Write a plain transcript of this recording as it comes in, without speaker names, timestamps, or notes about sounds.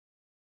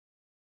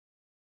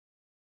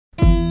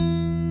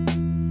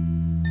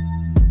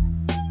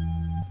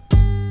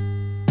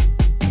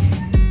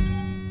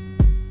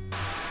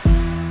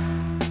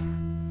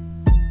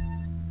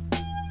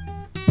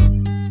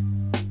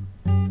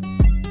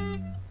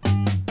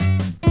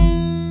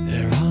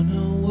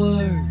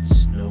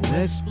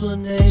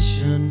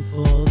explanation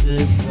for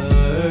this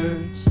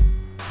hurt.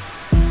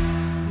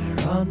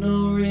 There are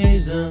no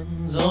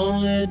reasons,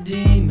 only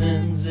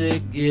demons,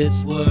 it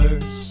gets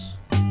worse.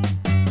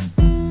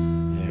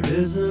 There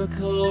is a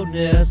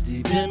coldness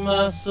deep in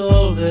my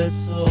soul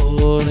that's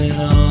holding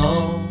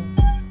on.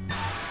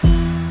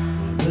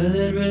 When will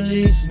it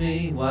release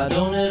me? Why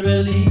don't it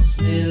release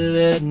me?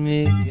 Let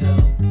me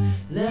go.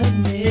 Let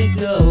me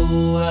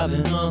go. I've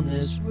been on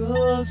this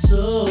road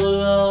so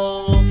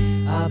long.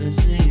 I've been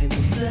singing the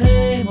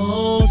same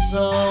old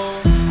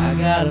song. I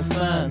gotta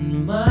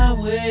find my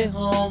way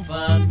home,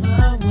 find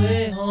my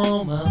way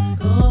home. I'm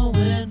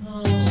going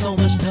home. So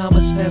much time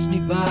has passed me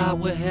by,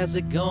 where has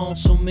it gone?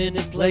 So many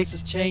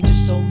places changing,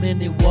 so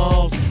many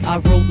walls. I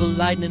rode the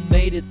lightning,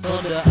 made it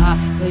thunder,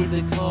 I paid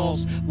the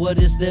cost. What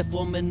is there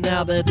for me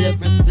now that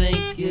everything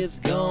is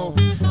gone?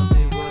 Tell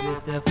me what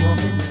is there for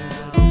me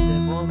now? What is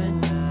there for me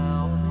now?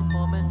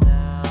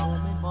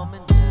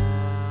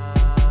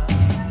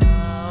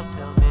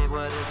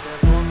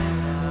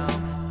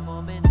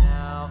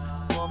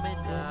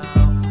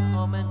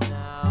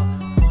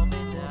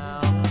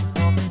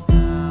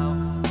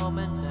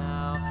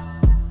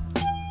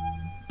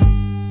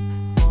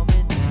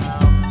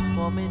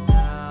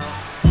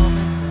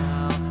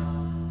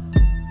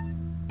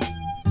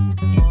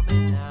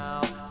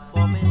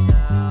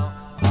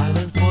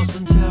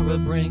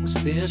 Brings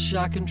fear,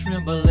 shock, and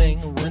trembling.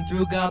 Went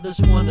through godless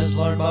wonders,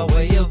 learned by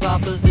way of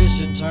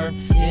opposition. Turn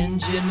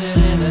engine it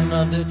in and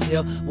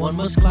undertale. One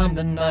must climb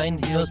the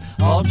 9 hills.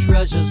 All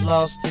treasures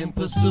lost in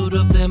pursuit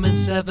of them. In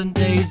 7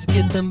 days,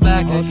 get them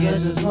back again. All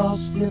treasures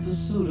lost in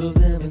pursuit of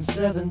them. In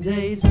 7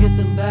 days, get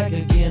them back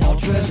again. All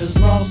treasures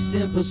lost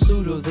in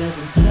pursuit of them.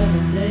 In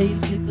 7 days,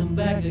 get them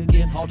back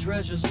again. All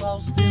treasures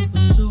lost in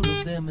pursuit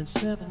of them. In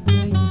 7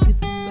 days,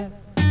 get them back.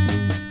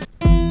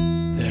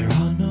 There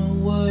are no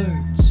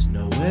words,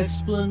 no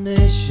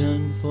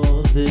explanation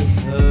for this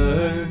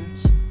hurt.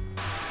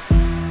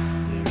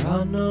 There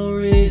are no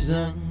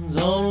reasons,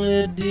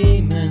 only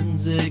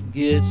demons, it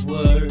gets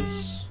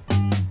worse.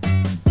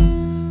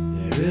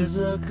 There is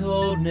a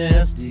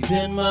coldness deep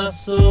in my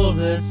soul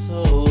that's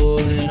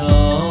holding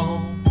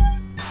on.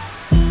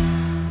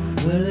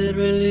 When will it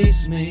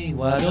release me?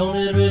 Why don't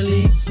it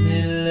release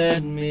me?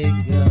 Let me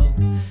go.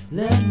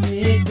 Let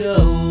me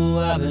go.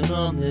 I've been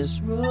on this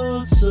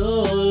road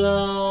so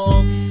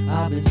long.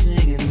 I've been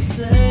singing the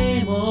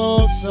same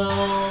old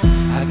song.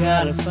 I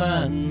gotta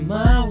find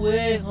my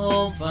way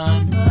home,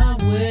 find my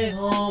way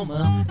home.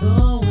 I'm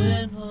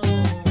going home.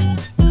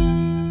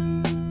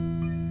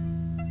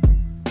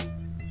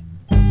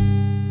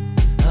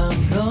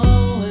 I'm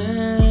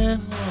going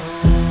home.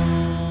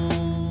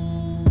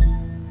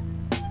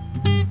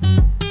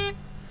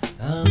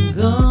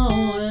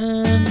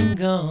 I'm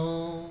going.